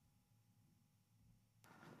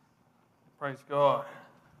Praise God.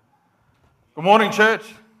 Good morning, church.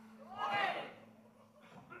 Good morning.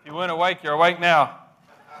 If you weren't awake, you're awake now.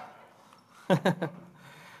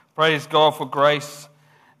 Praise God for grace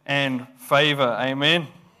and favor. Amen.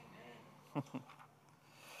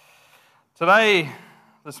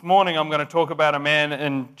 This morning, I'm going to talk about a man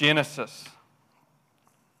in Genesis.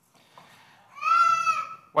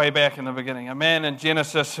 Way back in the beginning. A man in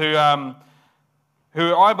Genesis who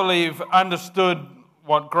I believe understood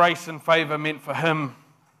what grace and favor meant for him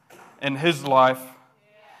in his life.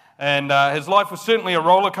 And his life was certainly a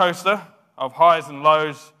roller coaster of highs and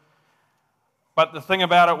lows. But the thing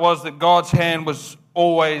about it was that God's hand was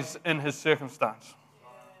always in his circumstance.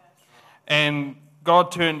 And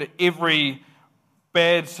God turned every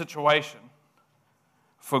bad situation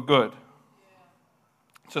for good.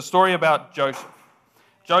 It's a story about Joseph.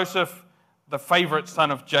 Joseph, the favorite son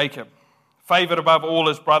of Jacob. Favored above all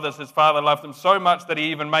his brothers. His father loved him so much that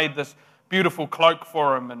he even made this beautiful cloak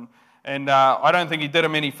for him. And I don't think he did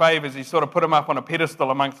him any favors. He sort of put him up on a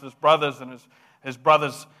pedestal amongst his brothers, and his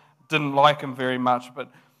brothers didn't like him very much.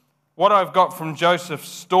 But what I've got from Joseph's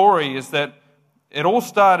story is that it all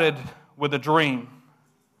started with a dream.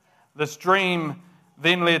 This dream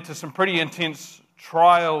then led to some pretty intense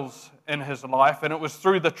trials in his life, and it was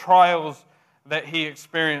through the trials that he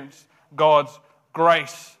experienced God's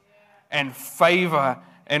grace and favor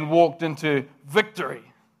and walked into victory.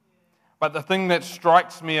 But the thing that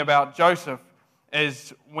strikes me about Joseph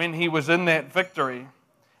is when he was in that victory,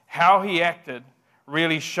 how he acted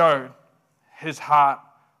really showed his heart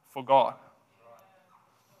for God.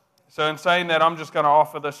 So in saying that, I'm just going to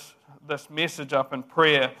offer this message up in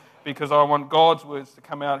prayer because I want God's words to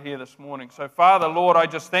come out here this morning. So Father, Lord, I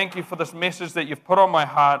just thank you for this message that you've put on my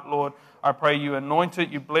heart, Lord. I pray you anoint it,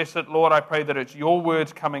 you bless it, Lord. I pray that it's your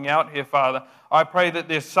words coming out here, Father. I pray that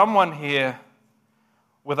there's someone here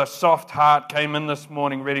with a soft heart came in this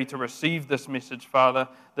morning ready to receive this message, Father.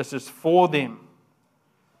 This is for them.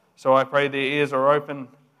 So I pray their ears are open,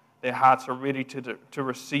 their hearts are ready to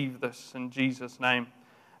receive this. In Jesus' name,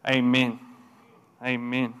 amen.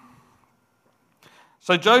 Amen.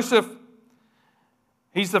 So Joseph,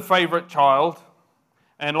 he's the favorite child.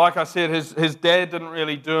 And like I said, his dad didn't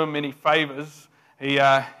really do him any favors. He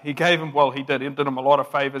gave him, well, he did him a lot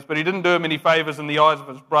of favors, but he didn't do him any favors in the eyes of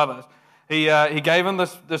his brothers. He gave him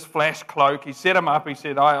this flash cloak. He set him up. He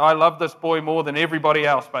said, I love this boy more than everybody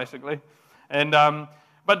else, basically. And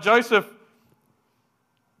but Joseph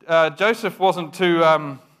wasn't too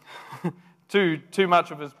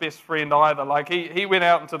much of his best friend either. Like he went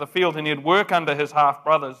out into the field and he'd work under his half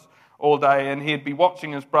brothers all day, and he'd be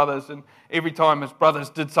watching his brothers, and every time his brothers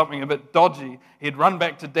did something a bit dodgy, he'd run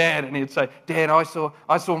back to Dad and he'd say, Dad, I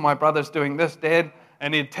saw my brothers doing this, Dad,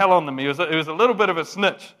 and he'd tell on them. He was a little bit of a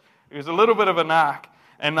snitch. He was a little bit of a narc.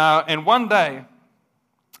 And one day,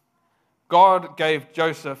 God gave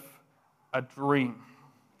Joseph a dream.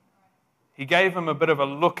 He gave him a bit of a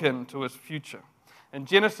look into his future. In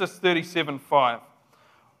Genesis 37:5,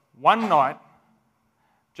 one night,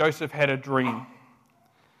 Joseph had a dream.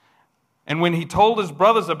 And when he told his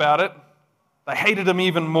brothers about it, they hated him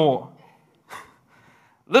even more.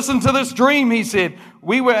 Listen to this dream, he said.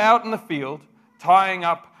 We were out in the field tying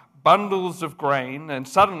up bundles of grain, and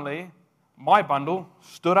suddenly my bundle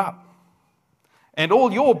stood up. And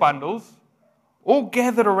all your bundles all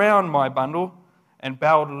gathered around my bundle and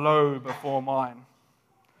bowed low before mine.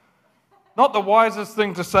 Not the wisest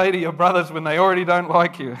thing to say to your brothers when they already don't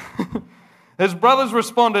like you. His brothers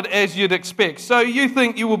responded as you'd expect. So you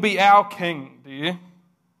think you will be our king, do you?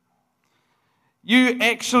 You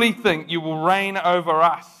actually think you will reign over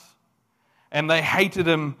us. And they hated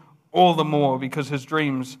him all the more because his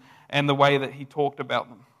dreams and the way that he talked about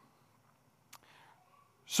them.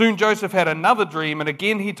 Soon Joseph had another dream, and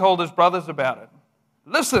again he told his brothers about it.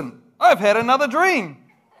 Listen, I've had another dream.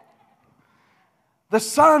 The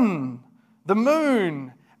sun, the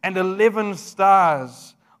moon, and 11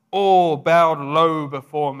 stars all bowed low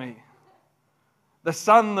before me. The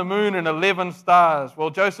sun, the moon, and 11 stars. Well,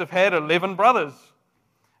 Joseph had 11 brothers.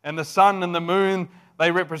 And the sun and the moon,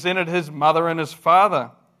 they represented his mother and his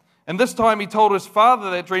father. And this time he told his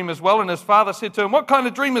father that dream as well. And his father said to him, what kind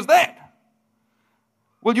of dream is that?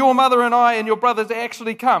 Will your mother and I and your brothers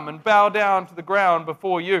actually come and bow down to the ground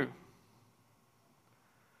before you?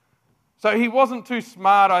 So he wasn't too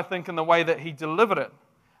smart, I think, in the way that he delivered it.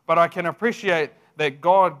 But I can appreciate that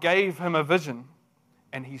God gave him a vision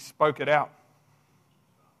and he spoke it out.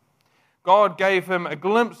 God gave him a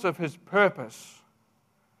glimpse of his purpose.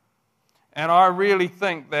 And I really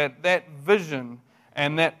think that vision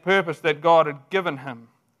and that purpose that God had given him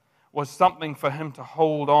was something for him to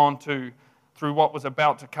hold on to through what was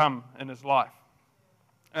about to come in his life.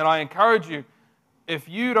 And I encourage you, if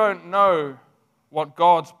you don't know what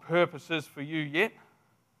God's purpose is for you yet,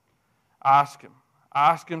 ask Him.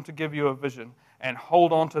 Ask Him to give you a vision and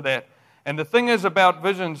hold on to that. And the thing is about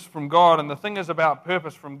visions from God, and the thing is about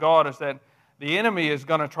purpose from God, is that the enemy is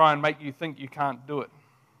going to try and make you think you can't do it.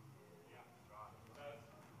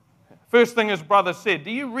 First thing his brother said,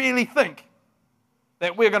 do you really think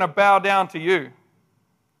that we're going to bow down to you?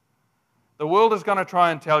 The world is going to try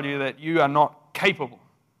and tell you that you are not capable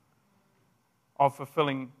of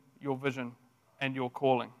fulfilling your vision and your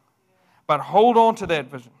calling. But hold on to that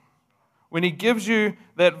vision. When He gives you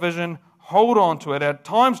that vision, hold on to it. At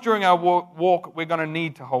times during our walk, we're going to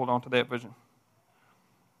need to hold on to that vision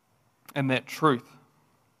and that truth.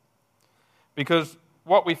 Because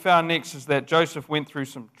what we found next is that Joseph went through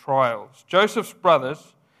some trials. Joseph's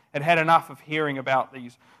brothers had had enough of hearing about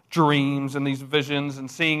these dreams and these visions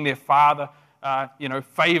and seeing their father,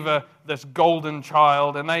 favor this golden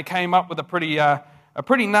child, and they came up with a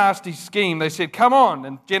pretty nasty scheme. They said, "Come on,"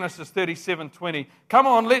 in Genesis 37:20, "Come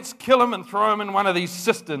on, let's kill him and throw him in one of these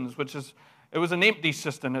cisterns," it was an empty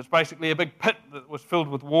cistern. It's basically a big pit that was filled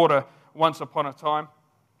with water once upon a time.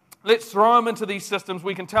 Let's throw him into these cisterns.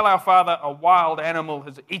 We can tell our father a wild animal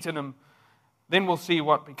has eaten him. Then we'll see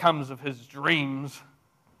what becomes of his dreams.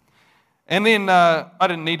 And then, I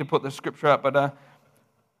didn't need to put the scripture up,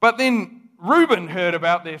 but then Reuben heard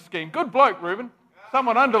about their scheme. Good bloke, Reuben.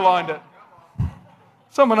 Someone underlined it.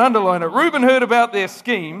 Reuben heard about their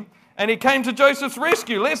scheme, and he came to Joseph's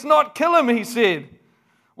rescue. "Let's not kill him," he said.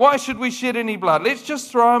 "Why should we shed any blood? Let's just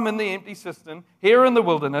throw him in the empty cistern here in the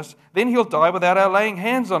wilderness. Then he'll die without our laying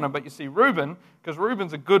hands on him." But you see, Reuben, because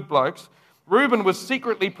Reuben's a good bloke, Reuben was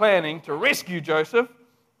secretly planning to rescue Joseph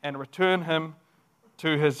and return him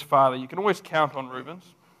to his father. You can always count on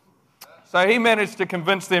Reuben's. So he managed to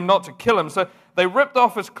convince them not to kill him. So they ripped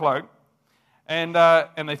off his cloak and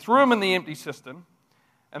they threw him in the empty cistern.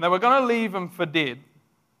 And they were going to leave him for dead.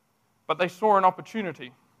 But they saw an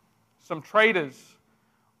opportunity. Some traders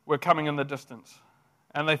were coming in the distance.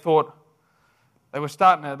 And they thought, they were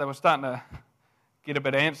starting to get a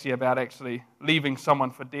bit antsy about actually leaving someone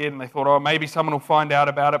for dead. And they thought, maybe someone will find out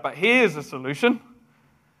about it. But here's a solution.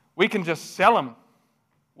 We can just sell him.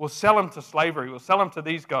 We'll sell him to slavery. We'll sell him to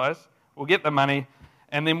these guys. We'll get the money.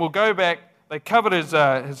 And then we'll go back. They covered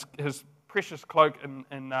his precious cloak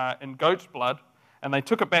in goat's blood. And they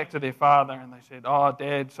took it back to their father. And they said, "Oh,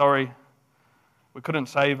 Dad, sorry. We couldn't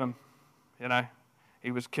save him.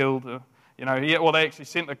 He was killed." They actually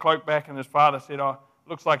sent the cloak back, and his father said,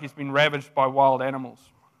 "Looks like he's been ravaged by wild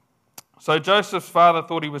animals." So Joseph's father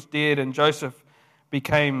thought he was dead, and Joseph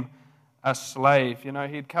became a slave.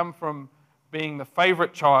 He'd come from being the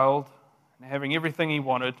favorite child and having everything he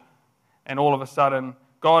wanted, and all of a sudden,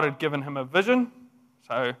 God had given him a vision.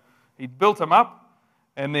 So he'd built him up,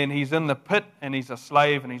 and then he's in the pit, and he's a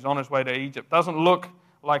slave, and he's on his way to Egypt. Doesn't look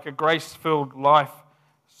like a grace-filled life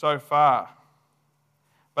so far.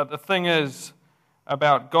 But the thing is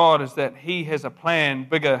about God is that He has a plan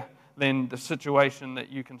bigger than the situation that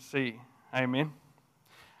you can see. Amen.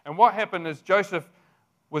 And what happened is Joseph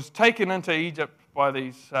was taken into Egypt by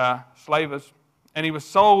these slavers, and he was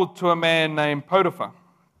sold to a man named Potiphar.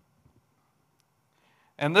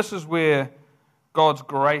 And this is where God's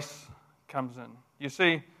grace comes in. You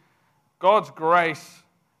see, God's grace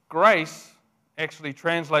actually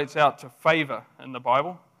translates out to favor in the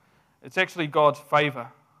Bible. It's actually God's favor.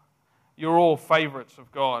 You're all favorites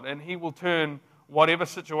of God, and He will turn whatever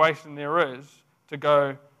situation there is to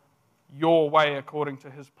go your way according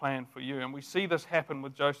to His plan for you. And we see this happen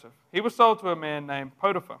with Joseph. He was sold to a man named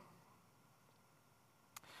Potiphar.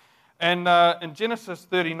 And in Genesis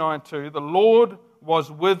 39:2, the Lord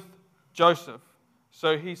was with Joseph,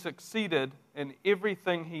 so he succeeded in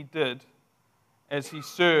everything he did as he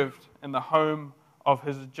served in the home of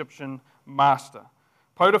his Egyptian master.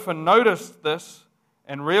 Potiphar noticed this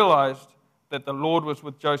and realized that the Lord was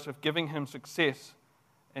with Joseph, giving him success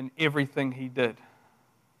in everything he did.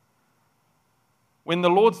 When the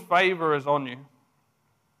Lord's favor is on you,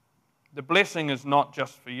 the blessing is not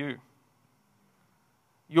just for you.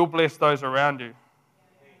 You'll bless those around you.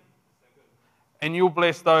 And you'll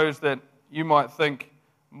bless those that you might think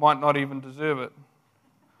might not even deserve it.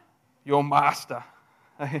 Your master,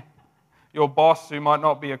 your boss who might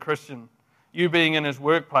not be a Christian, you being in his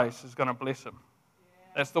workplace is going to bless him.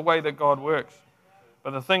 That's the way that God works.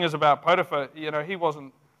 But the thing is about Potiphar, he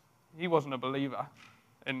wasn't a believer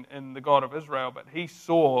in the God of Israel, but he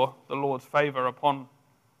saw the Lord's favor upon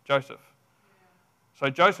Joseph. So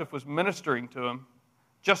Joseph was ministering to him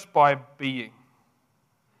just by being.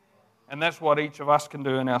 And that's what each of us can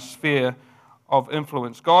do in our sphere of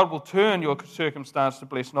influence. God will turn your circumstance to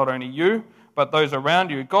bless not only you, but those around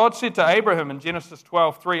you. God said to Abraham in Genesis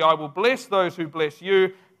 12:3, I will bless those who bless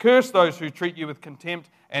you, curse those who treat you with contempt,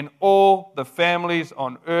 and all the families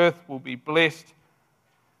on earth will be blessed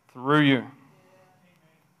through you.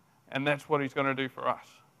 And that's what he's going to do for us.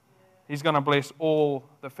 He's going to bless all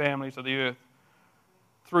the families of the earth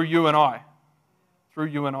through you and I. Through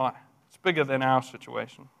you and I. It's bigger than our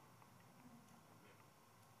situation.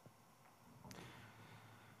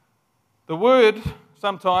 The Word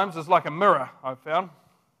sometimes is like a mirror, I've found.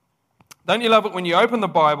 Don't you love it when you open the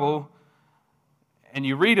Bible and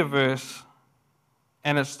you read a verse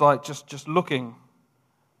and it's like just looking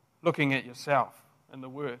at yourself in the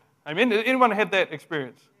Word? Amen? Anyone had that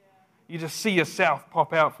experience? You just see yourself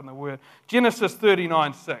pop out from the Word. Genesis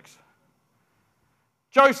 39:6.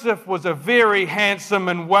 Joseph was a very handsome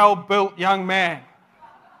and well-built young man.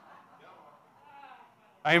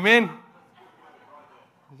 Amen?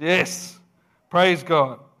 Yes. Praise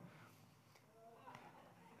God.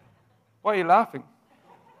 Why are you laughing?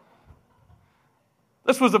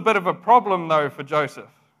 This was a bit of a problem, though, for Joseph,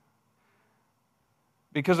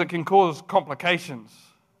 because it can cause complications.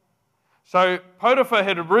 So Potiphar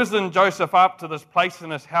had risen Joseph up to this place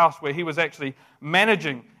in his house where he was actually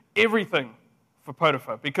managing everything for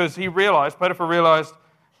Potiphar, because Potiphar realized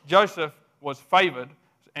Joseph was favored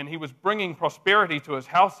and he was bringing prosperity to his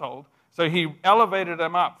household. So he elevated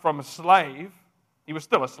him up from a slave. He was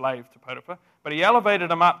still a slave to Potiphar, but he elevated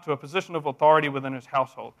him up to a position of authority within his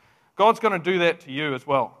household. God's going to do that to you as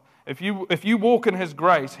well. If you walk in His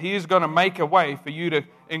grace, He is going to make a way for you to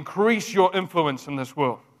increase your influence in this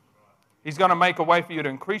world. He's going to make a way for you to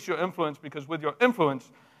increase your influence, because with your influence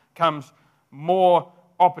comes more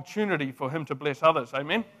opportunity for Him to bless others.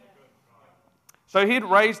 Amen? So he'd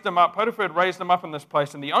raised him up. Potiphar had raised him up in this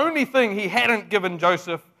place, and the only thing he hadn't given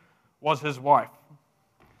Joseph was his wife.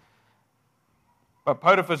 But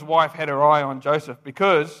Potiphar's wife had her eye on Joseph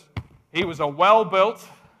because he was a well-built,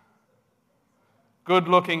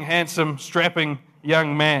 good-looking, handsome, strapping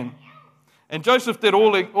young man. And Joseph did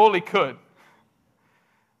all he could.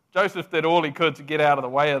 Joseph did all he could to get out of the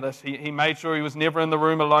way of this. He made sure he was never in the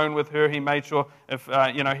room alone with her. He made sure if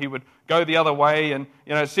he would go the other way. And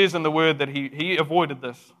it says in the Word that he avoided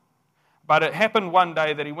this. But it happened one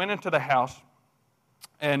day that he went into the house,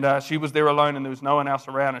 and she was there alone, and there was no one else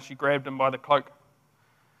around. And she grabbed him by the cloak,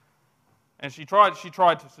 and she tried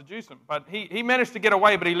to seduce him. But he managed to get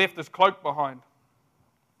away, but he left his cloak behind.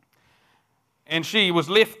 And she was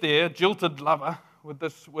left there, jilted lover, with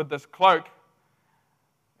this cloak,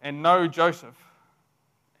 and no Joseph.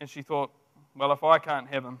 And she thought, well, if I can't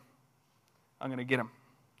have him, I'm going to get him.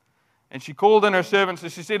 And she called in her servants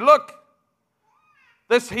and she said, look,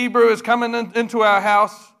 this Hebrew is coming into our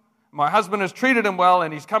house. My husband has treated him well,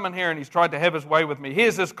 and he's come in here and he's tried to have his way with me.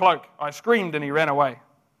 Here's his cloak. I screamed and he ran away.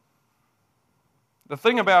 The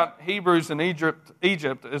thing about Hebrews in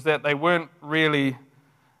Egypt is that they weren't really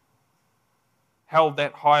held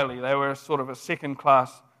that highly. They were sort of a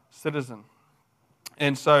second-class citizen.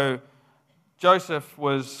 And so Joseph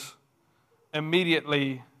was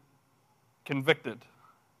immediately convicted.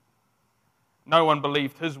 No one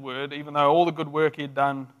believed his word, even though all the good work he had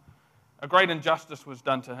done, a great injustice was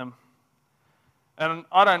done to him. And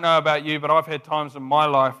I don't know about you, but I've had times in my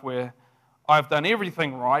life where I've done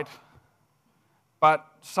everything right, but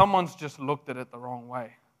someone's just looked at it the wrong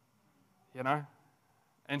way,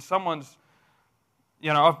 And someone's,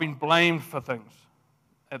 I've been blamed for things.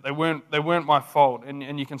 They weren't my fault.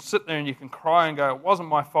 And you can sit there and you can cry and go, it wasn't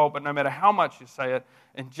my fault, but no matter how much you say it,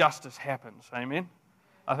 injustice happens. Amen?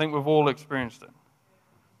 I think we've all experienced it.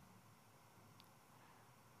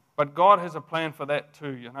 But God has a plan for that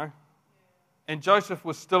too, And Joseph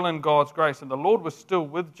was still in God's grace, and the Lord was still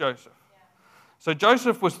with Joseph. So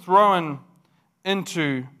Joseph was thrown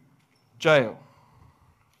into jail.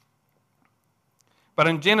 But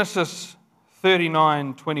in Genesis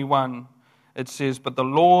 39:21, it says, but the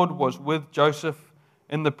Lord was with Joseph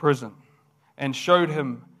in the prison and showed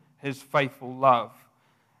him His faithful love.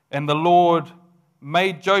 And the Lord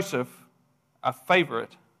made Joseph a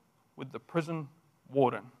favorite with the prison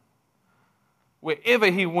warden. Wherever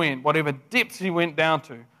he went, whatever depths he went down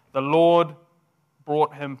to, the Lord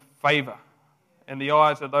brought him favor in the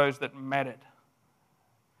eyes of those that mattered.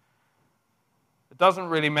 It doesn't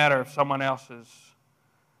really matter if someone else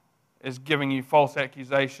is giving you false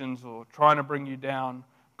accusations or trying to bring you down.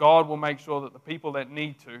 God will make sure that the people that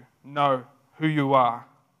need to know who you are.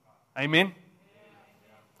 Amen?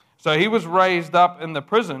 So he was raised up in the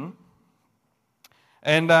prison,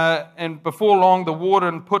 and before long the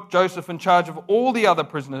warden put Joseph in charge of all the other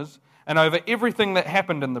prisoners and over everything that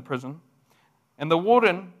happened in the prison. And the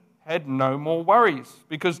warden had no more worries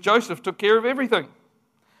because Joseph took care of everything.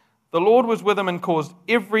 The Lord was with him and caused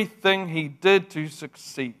everything he did to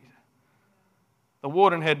succeed. The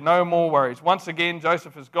warden had no more worries. Once again,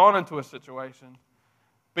 Joseph has gone into a situation,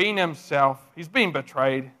 been himself, he's been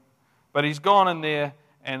betrayed, but he's gone in there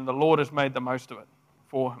and the Lord has made the most of it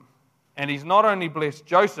for him. And he's not only blessed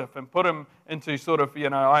Joseph and put him into sort of,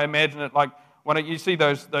 I imagine it like when you see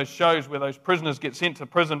those shows where those prisoners get sent to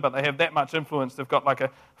prison, but they have that much influence. They've got like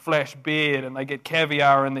a flash beard and they get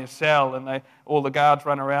caviar in their cell and all the guards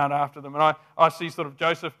run around after them. And I see sort of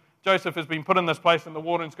Joseph has been put in this place and the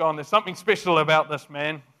warden's gone, there's something special about this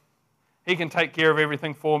man. He can take care of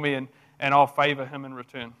everything for me and I'll favor him in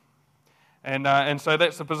return. And so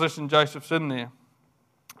that's the position Joseph's in there.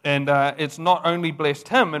 And it's not only blessed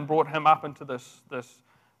him and brought him up into this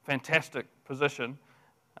fantastic position,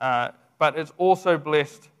 but it's also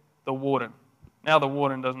blessed the warden. Now the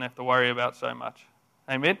warden doesn't have to worry about so much.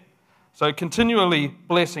 Amen? So continually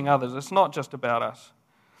blessing others. It's not just about us.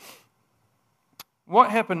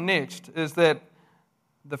 What happened next is that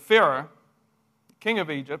the Pharaoh, king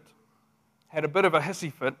of Egypt, had a bit of a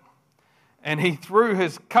hissy fit, and he threw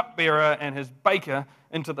his cupbearer and his baker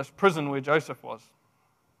into this prison where Joseph was.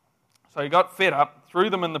 So he got fed up,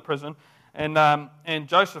 threw them in the prison, and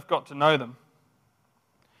Joseph got to know them.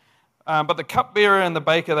 But the cupbearer and the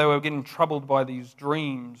baker, they were getting troubled by these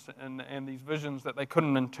dreams and these visions that they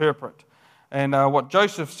couldn't interpret. And what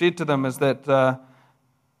Joseph said to them is that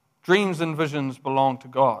dreams and visions belong to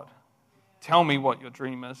God. Tell me what your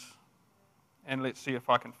dream is, and let's see if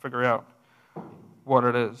I can figure out what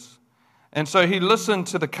it is. And so he listened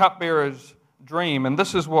to the cupbearer's dream, and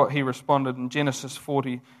this is what he responded in Genesis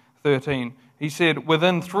 40:13. He said,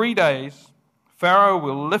 "Within 3 days, Pharaoh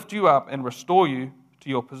will lift you up and restore you to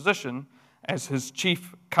your position as his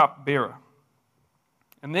chief cupbearer."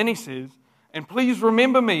 And then he says, "And please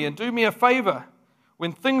remember me and do me a favor.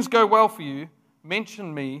 When things go well for you,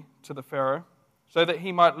 mention me to the Pharaoh so that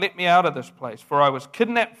he might let me out of this place. For I was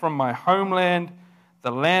kidnapped from my homeland,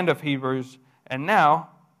 the land of Hebrews, and now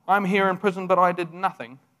I'm here in prison, but I did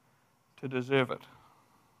nothing to deserve it."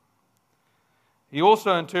 He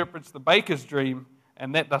also interprets the baker's dream,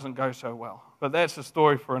 and that doesn't go so well. But that's a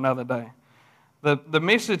story for another day. The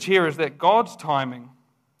message here is that God's timing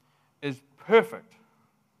is perfect,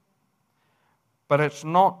 but it's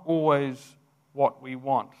not always what we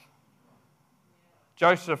want.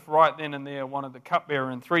 Joseph, right then and there, wanted the cupbearer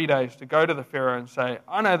in 3 days to go to the Pharaoh and say,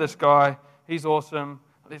 "I know this guy, he's awesome,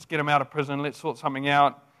 let's get him out of prison, let's sort something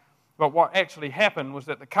out." But what actually happened was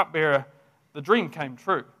that the cupbearer, the dream came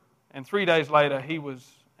true. And 3 days later, he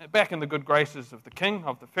was back in the good graces of the king,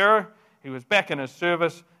 of the Pharaoh. He was back in his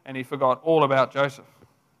service, and he forgot all about Joseph.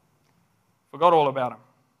 Forgot all about him.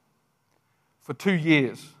 For 2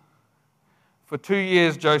 years. For 2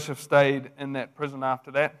 years, Joseph stayed in that prison after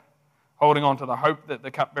that, holding on to the hope that the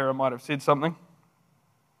cupbearer might have said something.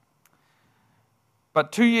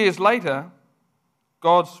 But 2 years later,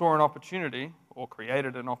 God saw an opportunity, or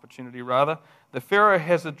created an opportunity rather. The Pharaoh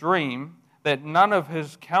has a dream that none of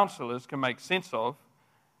his counselors can make sense of,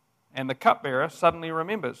 and the cupbearer suddenly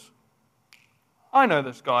remembers, "I know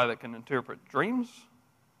this guy that can interpret dreams,"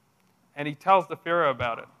 and he tells the Pharaoh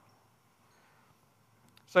about it.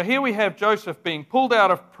 So here we have Joseph being pulled out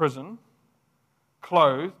of prison,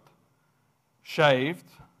 clothed, shaved,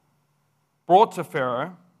 brought to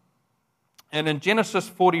Pharaoh, and in Genesis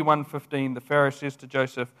 41:15, the Pharaoh says to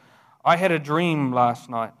Joseph, "I had a dream last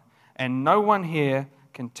night, and no one here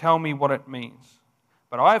can tell me what it means.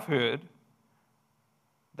 But I've heard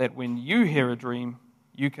that when you hear a dream,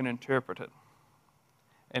 you can interpret it."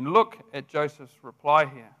 And look at Joseph's reply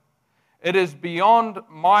here. "It is beyond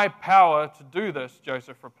my power to do this,"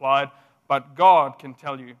 Joseph replied, "but God can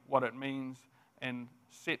tell you what it means and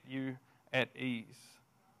set you at ease."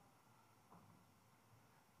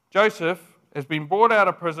 Joseph has been brought out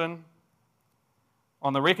of prison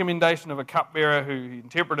on the recommendation of a cupbearer who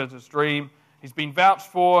interpreted his dream. He's been vouched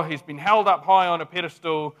for, he's been held up high on a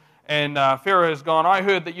pedestal, and Pharaoh has gone, "I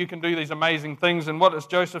heard that you can do these amazing things." And what does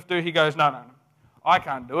Joseph do? He goes, No, I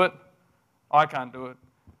can't do it. I can't do it.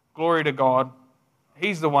 Glory to God.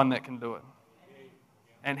 He's the one that can do it.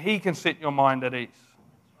 And he can set your mind at ease.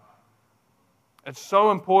 It's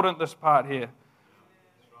so important, this part here.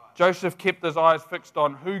 Joseph kept his eyes fixed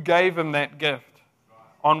on who gave him that gift,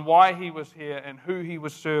 on why he was here and who he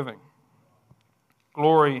was serving.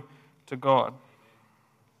 Glory to God.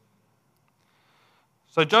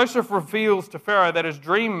 So Joseph reveals to Pharaoh that his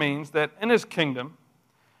dream means that in his kingdom,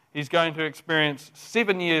 he's going to experience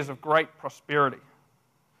 7 years of great prosperity,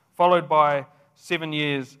 followed by 7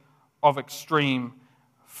 years of extreme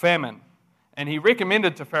famine. And he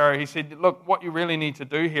recommended to Pharaoh, he said, look, what you really need to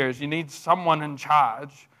do here is you need someone in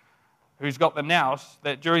charge who's got the nous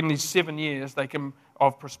that during these 7 years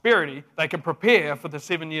of prosperity, they can prepare for the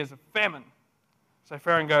 7 years of famine. So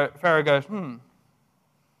Pharaoh goes,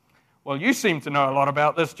 well, you seem to know a lot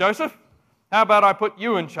about this, Joseph. How about I put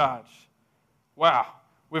you in charge? Wow.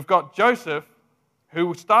 We've got Joseph,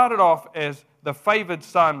 who started off as the favored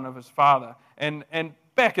son of his father. And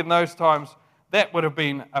back in those times, that would have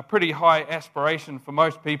been a pretty high aspiration for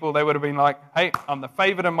most people. They would have been like, hey, I'm the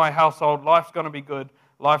favored in my household. Life's going to be good.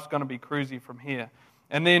 Life's going to be cruisy from here.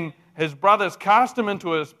 And then his brothers cast him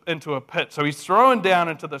into a pit. So he's thrown down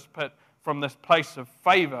into this pit from this place of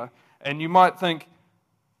favor. And you might think,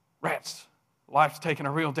 rats, life's taken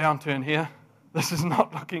a real downturn here. This is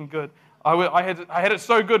not looking good. I had it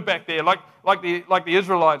so good back there, like the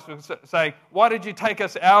Israelites were saying, why did you take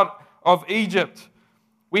us out of Egypt?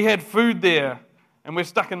 We had food there, and we're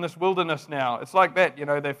stuck in this wilderness now. It's like that,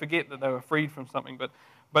 they forget that they were freed from something.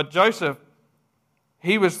 But Joseph,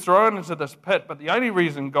 he was thrown into this pit, but the only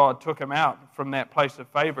reason God took him out from that place of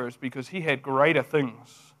favor is because he had greater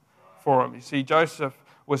things for him. You see, Joseph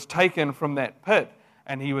was taken from that pit,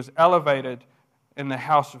 and he was elevated in the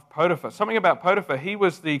house of Potiphar. Something about Potiphar, he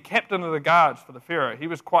was the captain of the guards for the Pharaoh. He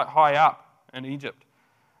was quite high up in Egypt.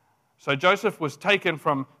 So Joseph was taken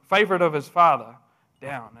from favorite of his father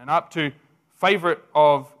down and up to favorite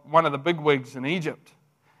of one of the bigwigs in Egypt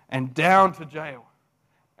and down to jail.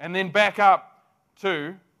 And then back up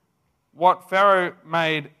to what Pharaoh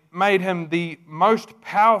made him the most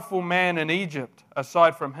powerful man in Egypt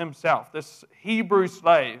aside from himself. This Hebrew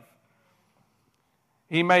slave,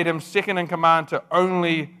 he made him second in command to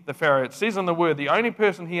only the Pharaoh. It says in the word, the only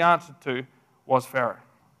person he answered to was Pharaoh.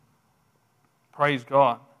 Praise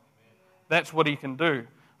God. That's what he can do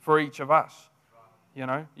for each of us.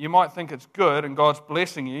 You might think it's good and God's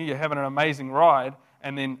blessing you, you're having an amazing ride,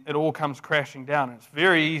 and then it all comes crashing down. And it's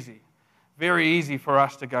very easy for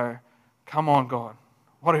us to go, come on, God,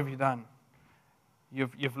 what have you done?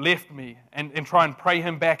 You've left me, and try and pray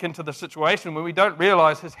him back into the situation when we don't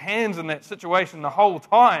realize his hand's in that situation the whole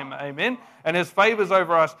time, amen? And his favor's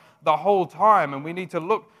over us the whole time, and we need to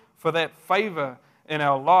look for that favor in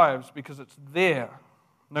our lives because it's there.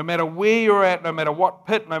 No matter where you're at, no matter what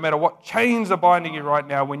pit, no matter what chains are binding you right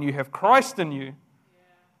now, when you have Christ in you,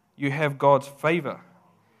 you have God's favor.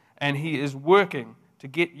 And he is working to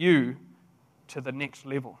get you to the next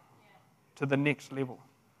level. To the next level.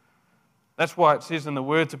 That's why it says in the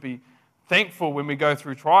word to be thankful when we go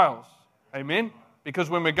through trials. Amen? Because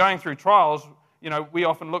when we're going through trials, we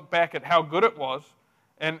often look back at how good it was.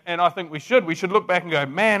 And I think we should. We should look back and go,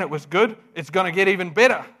 man, it was good. It's going to get even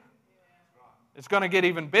better. It's going to get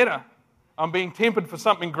even better. I'm being tempered for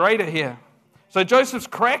something greater here. So Joseph's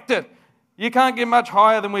cracked it. You can't get much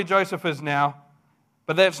higher than where Joseph is now.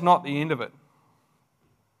 But that's not the end of it.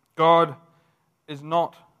 God is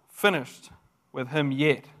not finished with him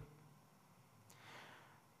yet.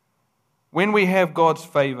 When we have God's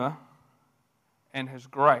favor and his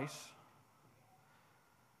grace,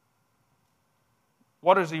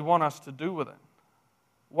 what does he want us to do with it?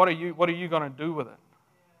 What are you going to do with it?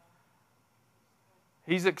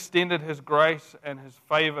 He's extended his grace and his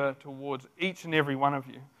favor towards each and every one of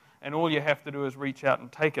you. And all you have to do is reach out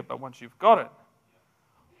and take it. But once you've got it,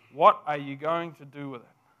 what are you going to do with it?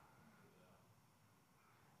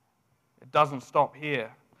 It doesn't stop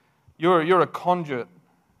here. You're a conduit.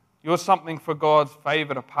 You're something for God's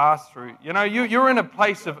favor to pass through. You're in a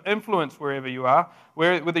place of influence wherever you are.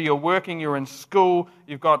 Whether you're working, you're in school,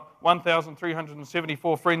 you've got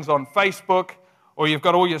 1,374 friends on Facebook, or you've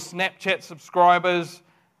got all your Snapchat subscribers.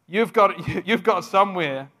 You've got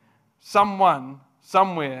someone,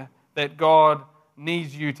 somewhere that God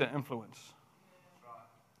needs you to influence.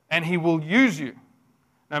 And he will use you,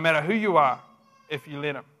 no matter who you are, if you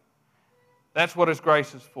let him. That's what his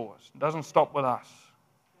grace is for us. It doesn't stop with us.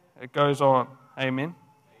 It goes on. Amen?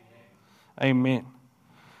 Amen.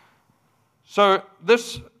 So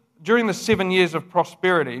during the 7 years of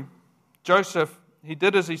prosperity, Joseph, he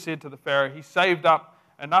did as he said to the Pharaoh. He saved up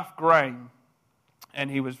enough grain,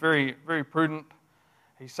 and he was very, very prudent.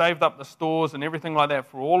 He saved up the stores and everything like that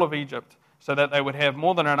for all of Egypt so that they would have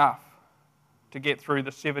more than enough to get through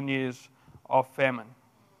the 7 years of famine.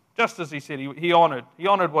 Just as he said, he honored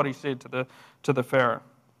what he said to the Pharaoh.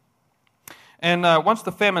 And once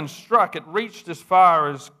the famine struck, it reached as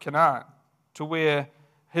far as Canaan, to where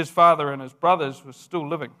his father and his brothers were still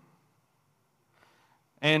living.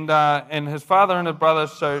 And his father and his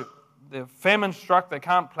brothers, so the famine struck, they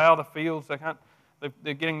can't plow the fields,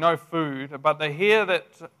 they're getting no food, but they hear that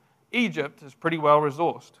Egypt is pretty well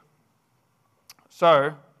resourced.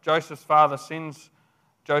 So Joseph's father sends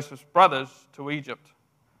Joseph's brothers to Egypt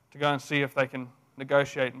to go and see if they can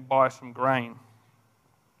negotiate and buy some grain.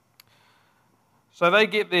 So they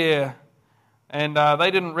get there, and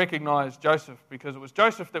they didn't recognize Joseph because it was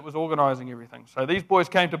Joseph that was organizing everything. So these boys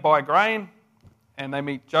came to buy grain, and they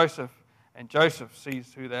meet Joseph, and Joseph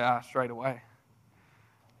sees who they are straight away.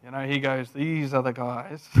 You know, he goes, these are the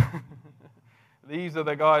guys. These are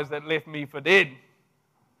the guys that left me for dead.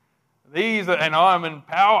 And I'm in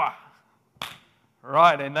power.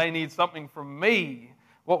 Right, and they need something from me.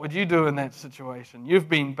 What would you do in that situation? You've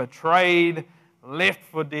been betrayed, left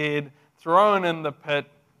for dead, thrown in the pit,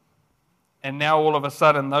 and now all of a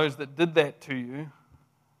sudden those that did that to you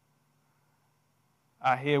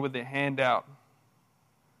are here with their hand out.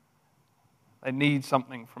 They need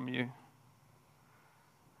something from you.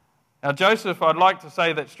 Now Joseph, I'd like to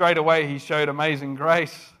say that straight away he showed amazing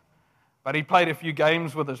grace, but he played a few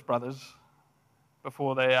games with his brothers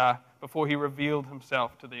before he revealed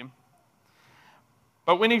himself to them.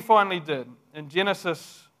 But when he finally did, in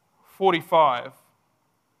Genesis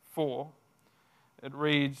 45:4, it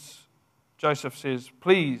reads, Joseph says,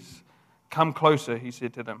 "Please come closer," he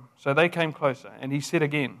said to them. So they came closer, and he said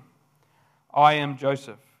again, "I am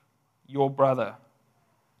Joseph, your brother,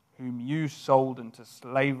 whom you sold into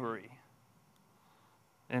slavery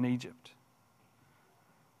in Egypt.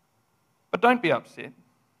 But don't be upset,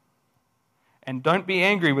 and don't be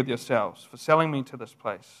angry with yourselves for selling me to this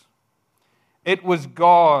place. It was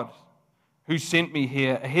God who sent me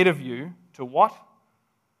here ahead of you to what?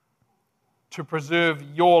 To preserve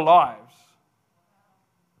your lives."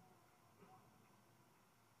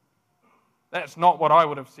 That's not what I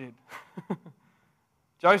would have said.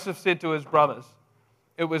 Joseph said to his brothers,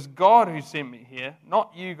 "It was God who sent me here,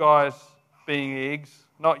 not you guys being eggs,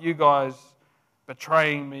 not you guys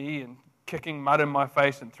betraying me and kicking mud in my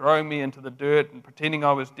face and throwing me into the dirt and pretending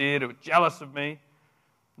I was dead or jealous of me.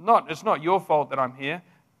 It's not your fault that I'm here.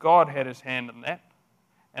 God had his hand in that.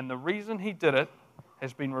 And the reason he did it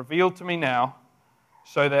has been revealed to me now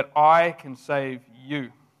so that I can save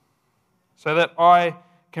you, so that I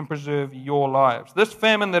can preserve your lives. This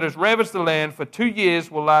famine that has ravaged the land for 2 years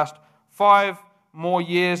will last 5 more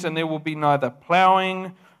years, and there will be neither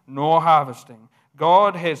plowing nor harvesting.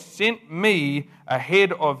 God has sent me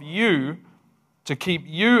ahead of you to keep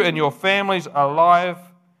you and your families alive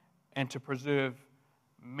and to preserve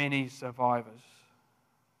many survivors."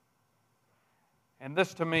 And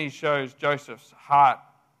this to me shows Joseph's heart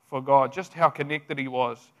for God, just how connected he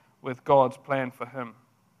was with God's plan for him.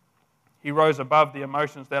 He rose above the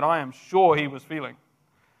emotions that I am sure he was feeling.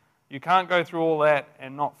 You can't go through all that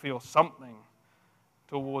and not feel something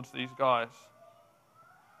towards these guys.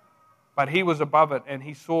 But he was above it, and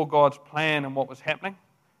he saw God's plan in what was happening.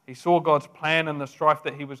 He saw God's plan in the strife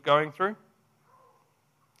that he was going through.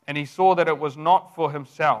 And he saw that it was not for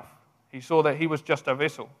himself. He saw that he was just a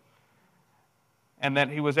vessel, and that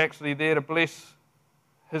he was actually there to bless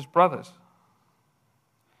his brothers.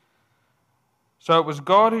 "So it was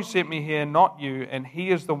God who sent me here, not you, and he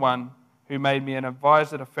is the one who made me an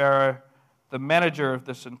advisor to Pharaoh, the manager of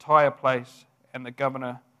this entire place, and the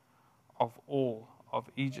governor of all of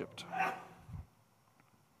Egypt."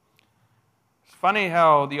 It's funny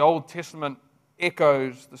how the Old Testament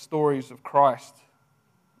echoes the stories of Christ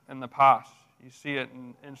in the past. You see it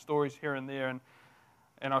in stories here and there,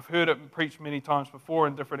 and I've heard it preached many times before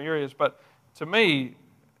in different areas, but to me,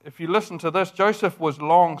 if you listen to this, Joseph was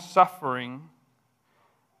long-suffering.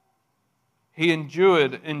 He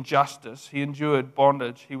endured injustice. He endured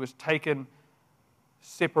bondage. He was taken,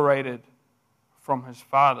 separated from his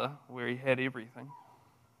father, where he had everything.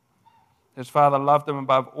 His father loved him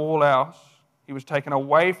above all else. He was taken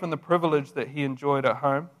away from the privilege that he enjoyed at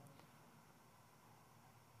home.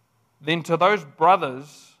 Then to those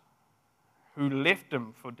brothers who left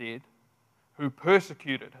him for dead, who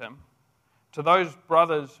persecuted him, to those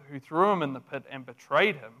brothers who threw him in the pit and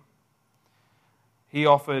betrayed him, he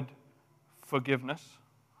offered forgiveness,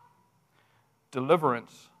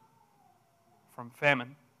 deliverance from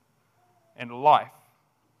famine, and life.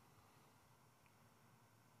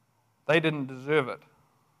 They didn't deserve it,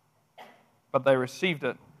 but they received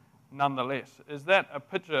it nonetheless. Is that a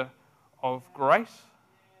picture of grace?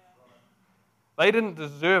 They didn't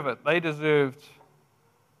deserve it. They deserved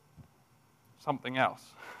something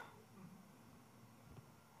else.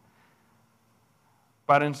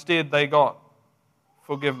 But instead they got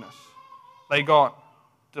forgiveness. They got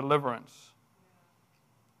deliverance.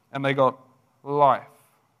 And they got life.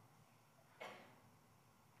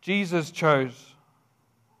 Jesus chose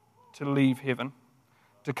to leave heaven,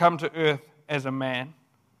 to come to earth as a man,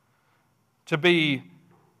 to be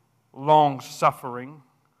long-suffering,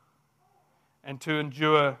 and to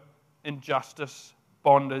endure injustice,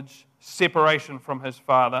 bondage, separation from his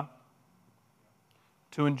Father,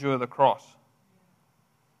 to endure the cross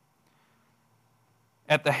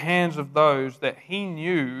at the hands of those that he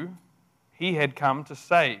knew he had come to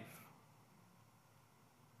save.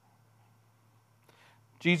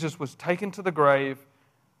 Jesus was taken to the grave,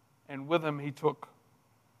 and with him he took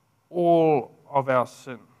all of our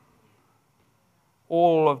sin,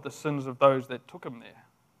 all of the sins of those that took him there,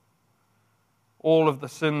 all of the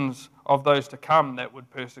sins of those to come that would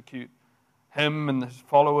persecute him and his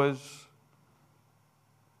followers,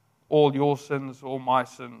 all your sins, all my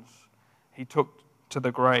sins, he took to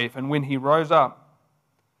the grave. And when he rose up,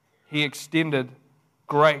 he extended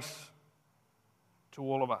grace to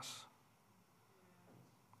all of us,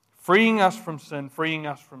 freeing us from sin, freeing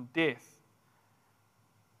us from death,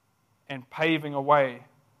 and paving a way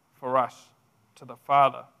for us to the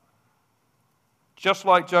Father. Just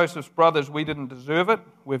like Joseph's brothers, we didn't deserve it.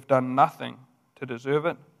 We've done nothing to deserve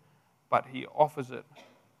it, but he offers it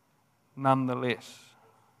nonetheless.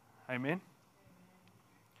 Amen?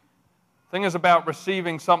 The thing is about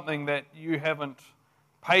receiving something that you haven't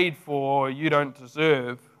paid for or you don't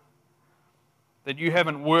deserve, that you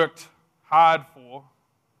haven't worked hard for,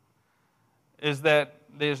 is that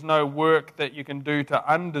there's no work that you can do to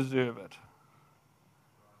undeserve it.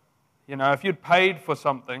 You know, if you'd paid for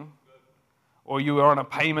something, or you were on a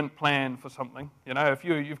payment plan for something, you know, if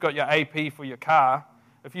you've got your AP for your car,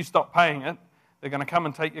 if you stop paying it, they're going to come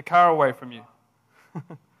and take your car away from you.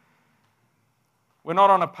 We're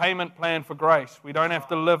not on a payment plan for grace. We don't have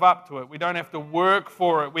to live up to it. We don't have to work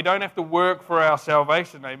for it. We don't have to work for our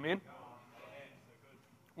salvation. Amen?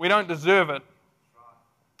 We don't deserve it,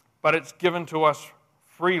 but it's given to us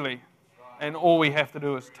freely, and all we have to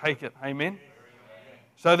do is take it. Amen?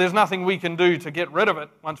 So there's nothing we can do to get rid of it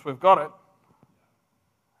once we've got it.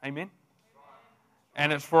 Amen?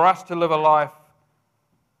 And it's for us to live a life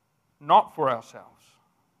not for ourselves,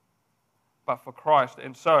 but for Christ.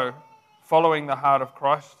 And so, following the heart of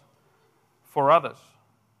Christ for others.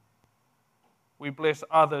 We bless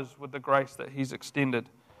others with the grace that he's extended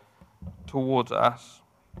towards us.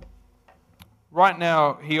 Right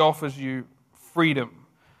now, he offers you freedom.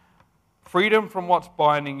 Freedom from what's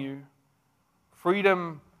binding you.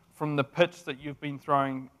 Freedom from the pits that you've been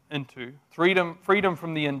thrown into. Freedom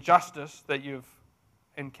from the injustice that you've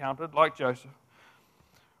encountered, like Joseph.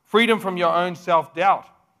 Freedom from your own self-doubt.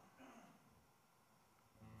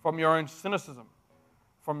 From your own cynicism.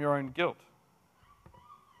 From your own guilt.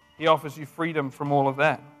 He offers you freedom from all of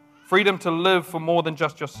that. Freedom to live for more than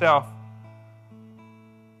just yourself,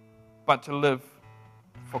 but to live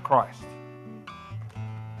for Christ,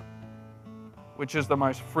 which is the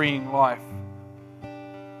most freeing life.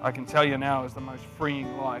 I can tell you now is the most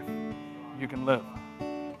freeing life you can live.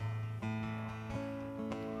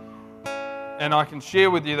 And I can share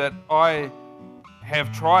with you that I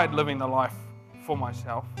have tried living the life for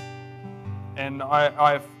myself, and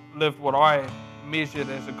I've lived what I measured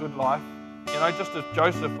as a good life. You know, just as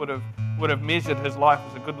Joseph would have measured his life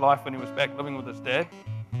as a good life when he was back living with his dad,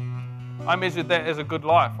 I measured that as a good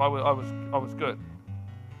life. I was good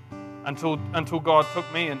until God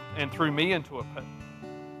took me and threw me into a pit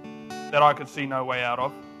that I could see no way out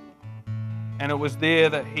of. And it was there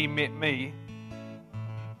that he met me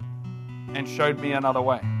and showed me another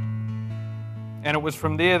way. And it was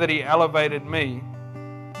from there that he elevated me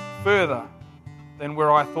further than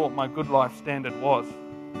where I thought my good life standard was.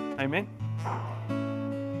 Amen?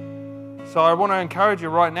 So I want to encourage you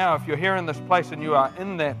right now, if you're here in this place and you are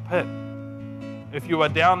in that pit, if you are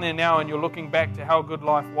down there now and you're looking back to how good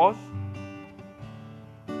life was,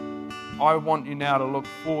 I want you now to look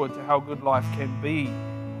forward to how good life can be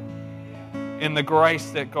in the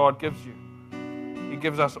grace that God gives you. He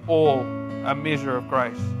gives us all a measure of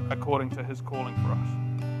grace according to his calling for us.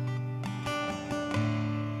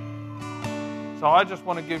 So I just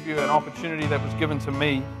want to give you an opportunity that was given to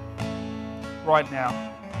me right now.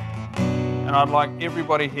 And I'd like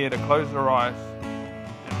everybody here to close their eyes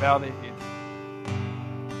and bow their heads.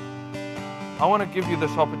 I want to give you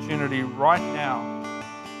this opportunity right now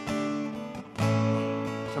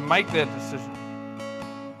to make that decision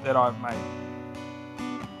that I've made.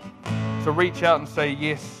 To reach out and say,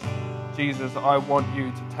 yes, Jesus, I want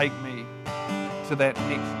you to take me to that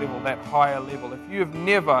next level, that higher level. If you have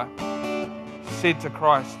never said to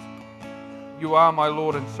Christ, you are my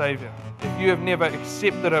Lord and Savior, if you have never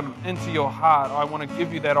accepted him into your heart, I want to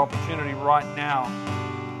give you that opportunity right now.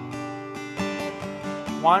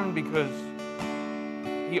 One, because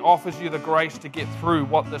he offers you the grace to get through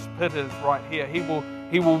what this pit is right here.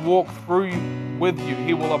 He will walk through with you.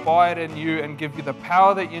 He will abide in you and give you the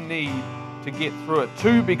power that you need to get through it.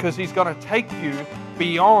 2, because He's going to take you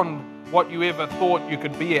beyond what you ever thought you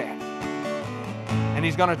could be at. And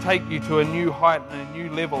He's going to take you to a new height and a new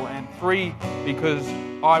level. And 3, because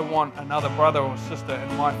I want another brother or sister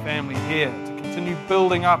in my family here to continue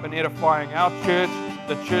building up and edifying our church,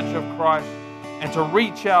 the Church of Christ, and to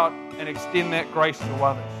reach out and extend that grace to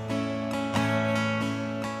others.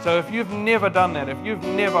 So if you've never done that, if you've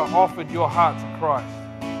never offered your heart to Christ,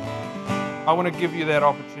 I want to give you that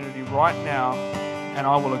opportunity right now, and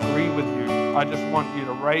I will agree with you. I just want you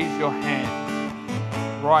to raise your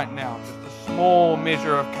hand right now. Just a small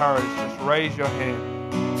measure of courage. Just raise your hand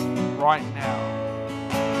right now.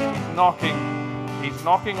 He's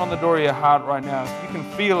knocking on the door of your heart right now. If you can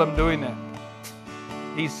feel Him doing that,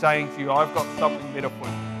 He's saying to you, I've got something better for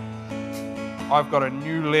you. I've got a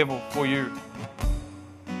new level for you.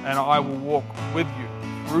 And I will walk with you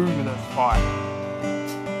through this fight.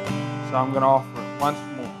 So I'm going to offer it once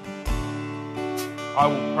more. I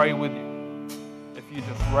will pray with you if you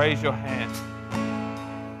just raise your hand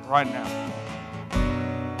right now.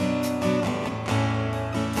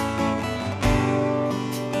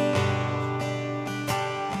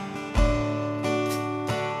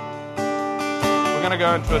 We're going to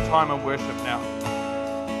go into a time of worship now.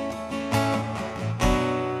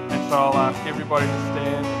 And so I'll ask everybody to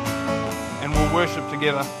stand and we'll worship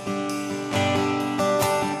together.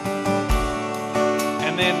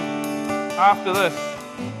 And then after this,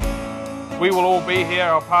 we will all be here,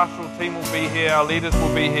 our pastoral team will be here, our leaders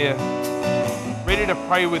will be here, ready to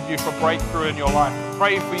pray with you for breakthrough in your life, to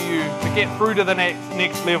pray for you to get through to the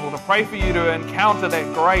next level, to pray for you to encounter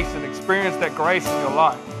that grace and experience that grace in your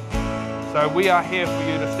life. So we are here for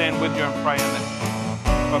you to stand with you and pray in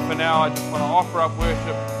that. But for now, I just want to offer up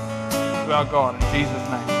worship to our God in Jesus'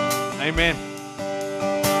 name. Amen.